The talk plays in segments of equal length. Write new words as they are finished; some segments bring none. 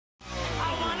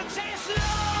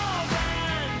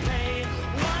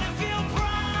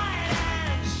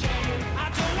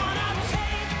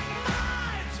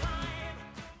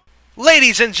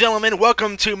Ladies and gentlemen,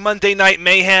 welcome to Monday Night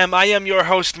Mayhem. I am your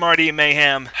host, Marty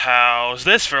Mayhem. How's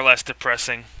this for less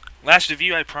depressing? Last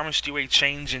review, I promised you a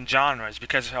change in genres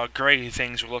because of how gray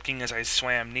things were looking as I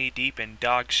swam knee-deep in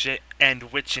dog shit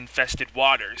and witch-infested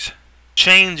waters.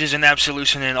 Change is an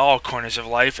absolution in all corners of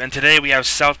life, and today we have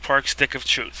South Park Stick of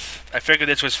Truth. I figured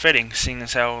this was fitting, seeing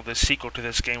as how the sequel to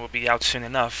this game will be out soon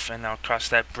enough, and I'll cross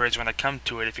that bridge when I come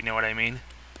to it, if you know what I mean.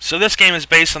 So this game is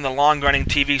based on the long-running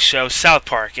TV show South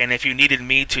Park, and if you needed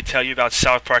me to tell you about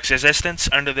South Park's existence,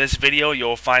 under this video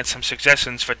you'll find some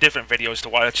suggestions for different videos to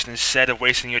watch instead of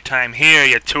wasting your time here,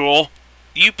 you tool.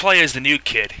 You play as the new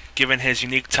kid, given his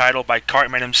unique title by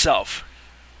Cartman himself.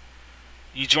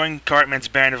 You join Cartman's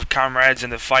band of comrades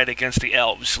in the fight against the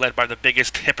elves, led by the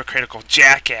biggest hypocritical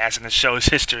jackass in the show's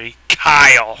history,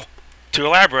 Kyle. To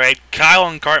elaborate, Kyle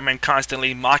and Cartman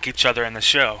constantly mock each other in the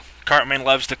show. Cartman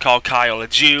loves to call Kyle a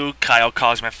Jew, Kyle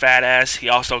calls him a fat ass, he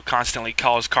also constantly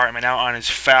calls Cartman out on his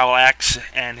foul acts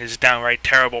and his downright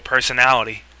terrible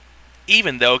personality.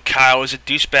 Even though Kyle is a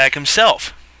douchebag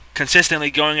himself, consistently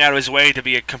going out of his way to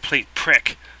be a complete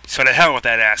prick. So to hell with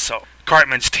that asshole.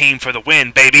 Cartman's team for the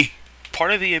win, baby!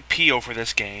 Part of the appeal for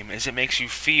this game is it makes you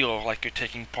feel like you're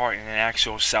taking part in an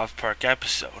actual South Park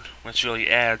episode, which really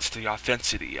adds to the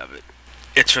authenticity of it.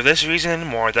 It's for this reason and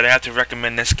more that I have to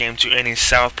recommend this game to any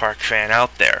South Park fan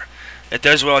out there. It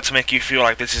does well to make you feel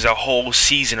like this is a whole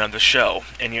season of the show,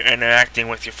 and you're interacting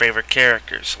with your favorite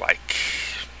characters, like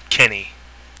Kenny.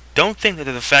 Don't think that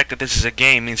the fact that this is a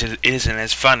game means it isn't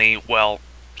as funny, well,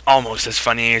 almost as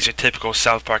funny as your typical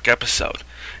South Park episode.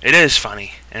 It is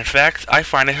funny. In fact, I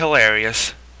find it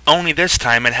hilarious. Only this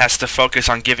time it has to focus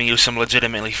on giving you some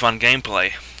legitimately fun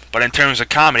gameplay. But in terms of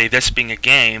comedy, this being a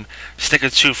game, Stick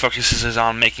of Truth focuses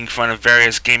on making fun of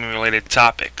various gaming-related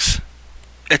topics.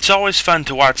 It's always fun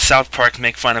to watch South Park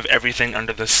make fun of everything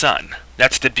under the sun.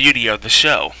 That's the beauty of the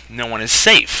show. No one is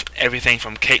safe. Everything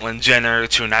from Caitlyn Jenner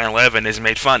to 9/11 is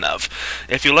made fun of.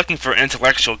 If you're looking for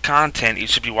intellectual content, you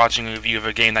should be watching a review of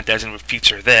a game that doesn't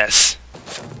feature this.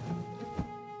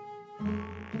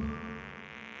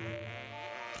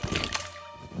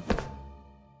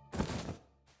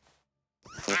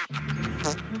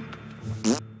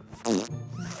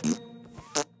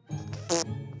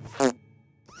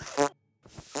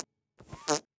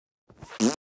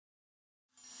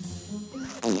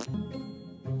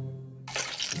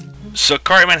 So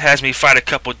Cartman has me fight a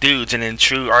couple dudes, and in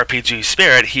true RPG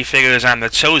spirit, he figures I'm the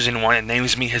chosen one and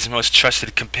names me his most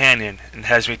trusted companion, and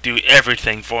has me do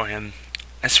everything for him.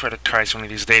 I swear to Christ, one of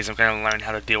these days I'm going to learn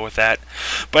how to deal with that.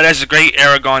 But as the great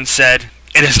Aragon said,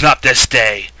 it is not this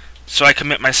day. So I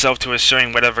commit myself to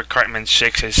assuring whatever Cartman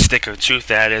shakes his stick of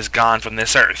truth at is gone from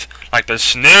this earth, like the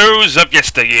snooze of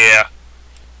yesteryear.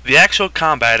 The actual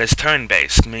combat is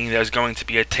turn-based, meaning there's going to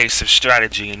be a taste of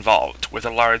strategy involved, with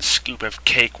a large scoop of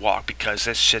cakewalk because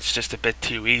this shit's just a bit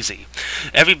too easy.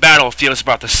 Every battle feels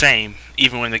about the same,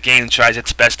 even when the game tries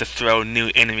its best to throw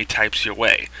new enemy types your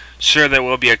way. Sure, there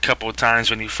will be a couple of times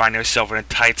when you find yourself in a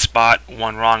tight spot,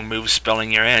 one wrong move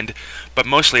spelling your end, but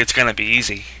mostly it's gonna be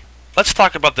easy. Let's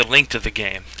talk about the length of the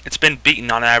game. It's been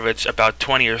beaten on average about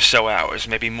 20 or so hours,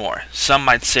 maybe more. Some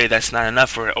might say that's not enough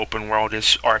for an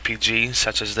open-world-ish RPG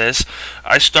such as this.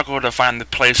 I struggle to find the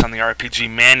place on the RPG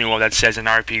manual that says an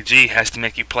RPG has to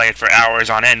make you play it for hours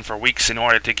on end for weeks in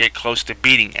order to get close to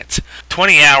beating it.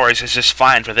 20 hours is just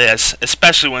fine for this,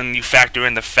 especially when you factor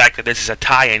in the fact that this is a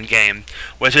tie-in game,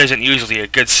 which isn't usually a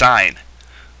good sign.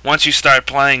 Once you start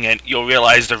playing it, you'll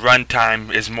realize the runtime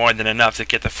is more than enough to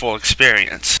get the full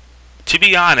experience. To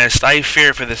be honest, I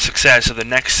fear for the success of the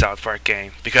next South Park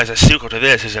game, because a sequel to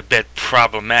this is a bit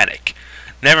problematic.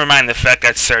 Never mind the fact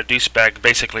that Sir Douchebag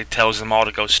basically tells them all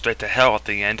to go straight to hell at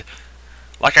the end.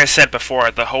 Like I said before,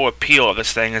 the whole appeal of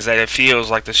this thing is that it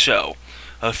feels like the show,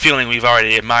 a feeling we've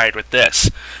already admired with this.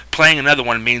 Playing another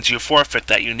one means you forfeit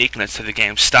that uniqueness to the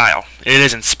game's style. It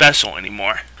isn't special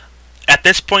anymore. At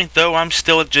this point though, I'm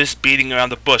still just beating around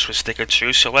the bush with Stick of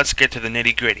Truth, so let's get to the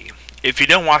nitty-gritty. If you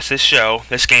don't watch this show,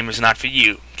 this game is not for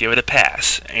you. Give it a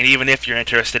pass. And even if you're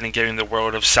interested in giving the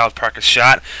world of South Park a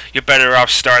shot, you're better off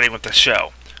starting with the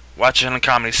show. Watch it on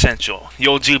Comedy Central.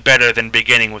 You'll do better than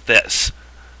beginning with this.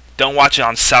 Don't watch it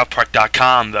on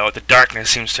SouthPark.com though. The darkness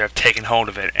seems to have taken hold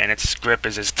of it, and its grip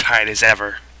is as tight as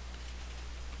ever.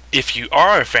 If you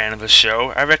are a fan of the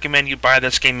show, I recommend you buy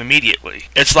this game immediately.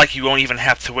 It's like you won't even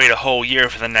have to wait a whole year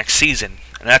for the next season.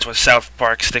 And that's what South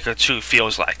Park Stick of Truth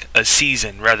feels like, a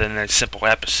season rather than a simple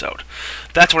episode.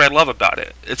 That's what I love about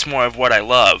it. It's more of what I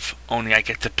love, only I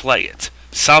get to play it.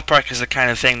 South Park is the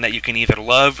kind of thing that you can either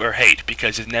love or hate,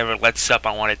 because it never lets up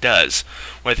on what it does,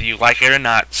 whether you like it or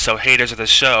not, so haters of the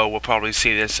show will probably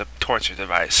see this as a torture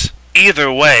device.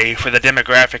 Either way, for the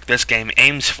demographic this game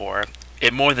aims for,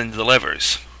 it more than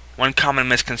delivers. One common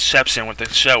misconception with the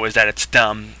show is that it's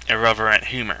dumb, irreverent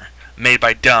humor, made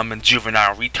by dumb and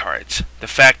juvenile retards. The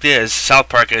fact is, South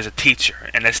Park is a teacher,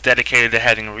 and it's dedicated to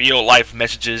having real-life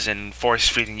messages and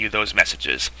force-feeding you those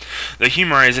messages. The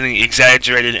humor is in the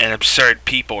exaggerated and absurd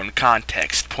people and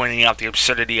context, pointing out the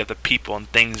absurdity of the people and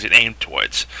things it aimed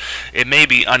towards. It may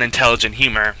be unintelligent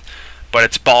humor, but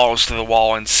its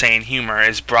balls-to-the-wall insane humor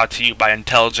is brought to you by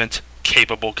intelligent,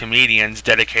 capable comedians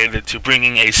dedicated to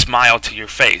bringing a smile to your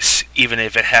face, even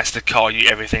if it has to call you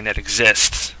everything that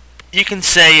exists. You can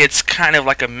say it's kind of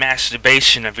like a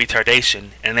masturbation of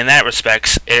retardation, and in that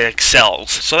respect, it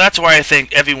excels. So that's why I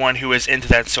think everyone who is into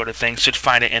that sort of thing should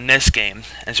find it in this game,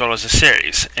 as well as the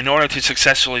series. In order to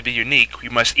successfully be unique, we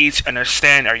must each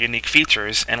understand our unique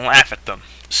features and laugh at them.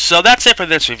 So that's it for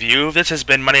this review. This has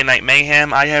been Monday Night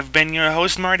Mayhem. I have been your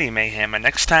host, Marty Mayhem, and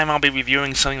next time I'll be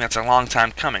reviewing something that's a long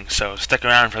time coming, so stick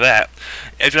around for that.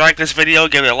 If you like this video,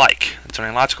 give it a like. It's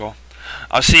only logical.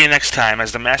 I'll see you next time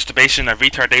as the masturbation of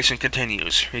retardation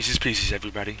continues. Reese's Pieces,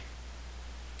 everybody.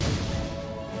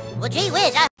 Well, gee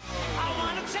whiz,